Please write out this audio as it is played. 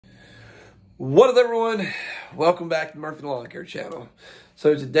What up, everyone? Welcome back to Murphy Lawn Care channel.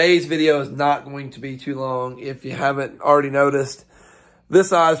 So today's video is not going to be too long. If you haven't already noticed,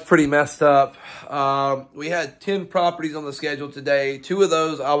 this eye is pretty messed up. We had 10 properties on the schedule today. 2 of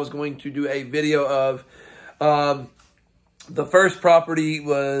those I was going to do a video of. The first property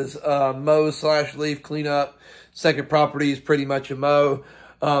was mow / leaf cleanup. Second property is pretty much a mow.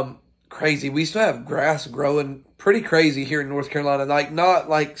 Crazy. We still have grass growing pretty crazy here in North Carolina. Like, not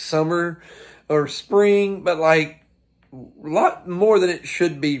like summer or spring, but like a lot more than it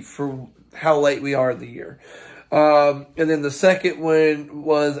should be for how late we are in the year. And then the second one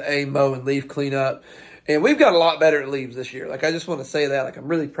was a mow and leaf cleanup. And we've got a lot better at leaves this year. Like, I just want to say that. Like, I'm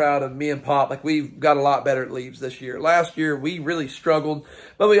really proud of me and Pop. Like, we've got a lot better at leaves this year. Last year, we really struggled,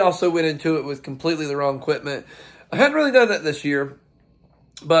 but we also went into it with completely the wrong equipment. I hadn't really done that this year.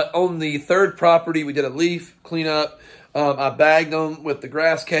 But on the third property, we did a leaf cleanup. I bagged them with the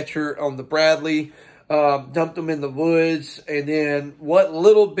grass catcher on the Bradley, dumped them in the woods, and then what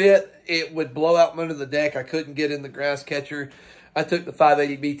little bit it would blow out from under the deck I couldn't get in the grass catcher, I took the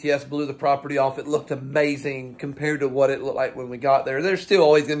 580 BTS, blew the property off. It looked amazing compared to what it looked like when we got there. There's still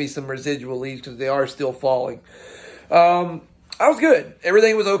always going to be some residual leaves because they are still falling. I was good.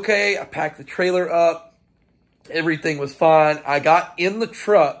 Everything was okay. I packed the trailer up. Everything was fine. I got in the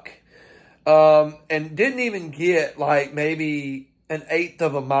truck and didn't even get like maybe 1/8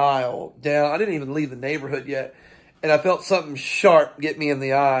 of a mile down. I didn't even leave the neighborhood yet. And I felt something sharp get me in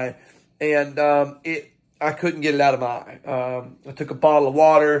the eye. And I couldn't get it out of my eye. I took a bottle of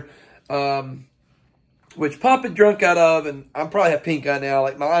water, which Pop had drunk out of, and I probably have pink eye now.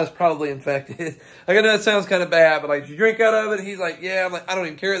 Like, my eye's probably infected. Like, I know that sounds kind of bad, but like, did you drink out of it? He's like, yeah. I'm like, I don't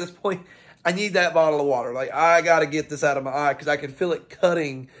even care at this point. I need that bottle of water. Like, I got to get this out of my eye because I could feel it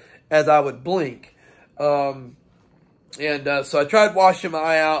cutting as I would blink. So I tried washing my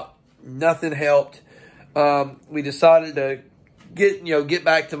eye out. Nothing helped. We decided to get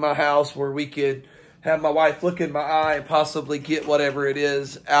back to my house where we could have my wife look in my eye and possibly get whatever it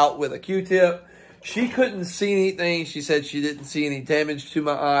is out with a Q-tip. She couldn't see anything. She said she didn't see any damage to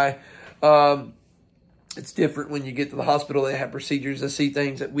my eye. It's different when you get to the hospital. They have procedures to see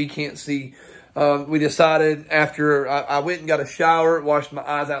things that we can't see. We decided after I went and got a shower, washed my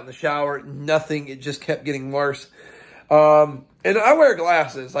eyes out in the shower, nothing. It just kept getting worse. And I wear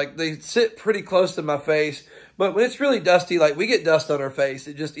glasses. Like, they sit pretty close to my face. But when it's really dusty, like, we get dust on our face.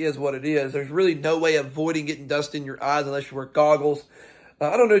 It just is what it is. There's really no way of avoiding getting dust in your eyes unless you wear goggles.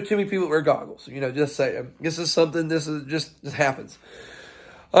 I don't know too many people that wear goggles. Just saying. This happens.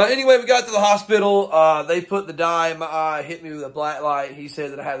 Anyway, we got to the hospital. They put the dye in my eye, hit me with a black light. He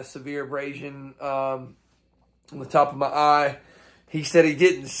said that I had a severe abrasion on the top of my eye. He said he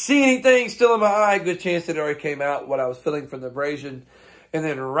didn't see anything still in my eye. Good chance that it already came out what I was feeling from the abrasion. And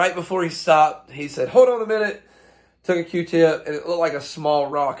then right before he stopped, he said, hold on a minute. Took a Q-tip, and it looked like a small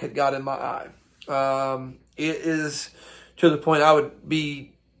rock had got in my eye. It is to the point I would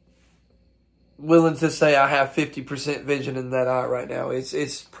be willing to say I have 50% vision in that eye right now.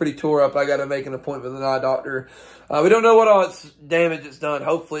 It's pretty tore up. I got to make an appointment with an eye doctor. We don't know what all its damage it's done.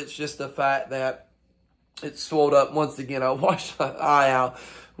 Hopefully it's just the fact that it's swelled up. Once again, I washed my eye out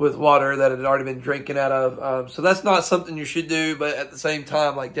with water that it had already been drinking out of. So that's not something you should do, but at the same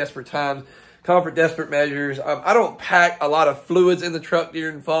time, like, desperate times, call for desperate measures. I don't pack a lot of fluids in the truck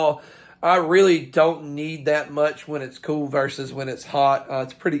during fall. I really don't need that much when it's cool versus when it's hot.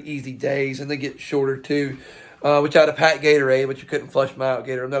 It's pretty easy days, and they get shorter too. Which I had to pack Gatorade, but you couldn't flush my out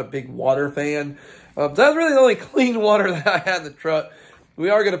Gatorade. I'm not a big water fan. That's really the only clean water that I had in the truck. We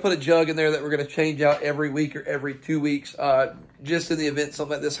are going to put a jug in there that we're going to change out every week or every 2 weeks, just in the event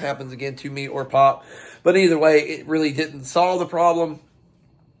something like this happens again to me or Pop. But either way, it really didn't solve the problem.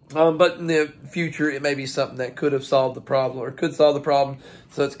 But in the future, it may be something that could have solved the problem or could solve the problem,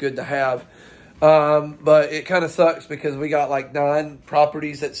 so it's good to have. But it kind of sucks because we got like 9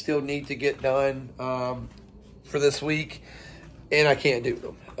 properties that still need to get done for this week, and I can't do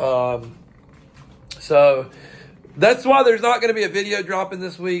them. So that's why there's not going to be a video dropping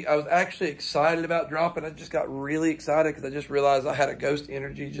this week. I was actually excited about dropping. I just got really excited because I just realized I had a Ghost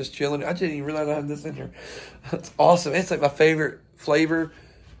Energy just chilling. I didn't even realize I had this in here. That's awesome. It's like my favorite flavor.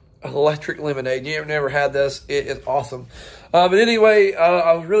 Electric lemonade. You never had this. It is awesome. But anyway,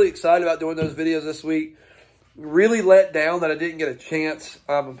 I was really excited about doing those videos this week. Really let down that I didn't get a chance.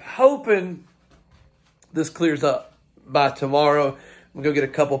 I'm hoping this clears up by tomorrow. I'm going to get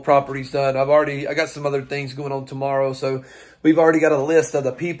a couple properties done. I got some other things going on tomorrow. So we've already got a list of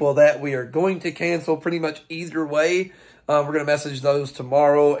the people that we are going to cancel pretty much either way. We're going to message those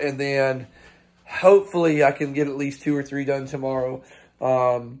tomorrow. And then hopefully I can get at least 2 or 3 done tomorrow.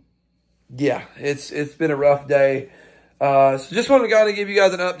 yeah, it's been a rough day. So just wanted to give you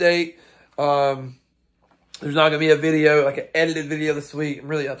guys an update. There's not going to be a video, like an edited video this week. I'm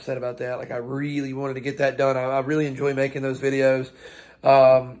really upset about that. Like, I really wanted to get that done. I really enjoy making those videos.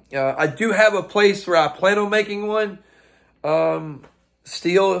 I do have a place where I plan on making one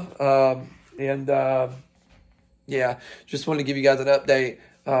still. Yeah, just wanted to give you guys an update.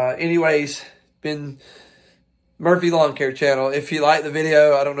 Anyways, been Murphy Lawn Care channel. If you like the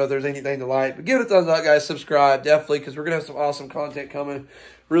video, I don't know if there's anything to like, but give it a thumbs up, guys. Subscribe, definitely, because we're going to have some awesome content coming.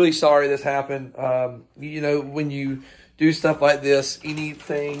 Really sorry this happened. You know, when you do stuff like this,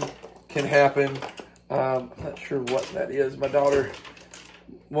 anything can happen. I'm not sure what that is. My daughter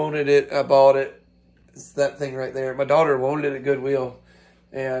wanted it. I bought it. It's that thing right there. My daughter wanted it at Goodwill.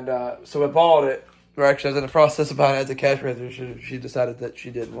 And so I bought it. Or actually, I was in the process of buying it at the cash register. She decided that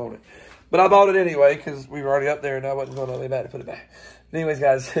she didn't want it. But I bought it anyway because we were already up there and I wasn't going all the way back to put it back. But anyways,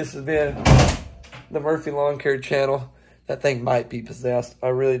 guys, this has been the Murphy Lawn Care channel. That thing might be possessed. I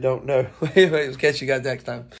really don't know. Anyways, catch you guys next time.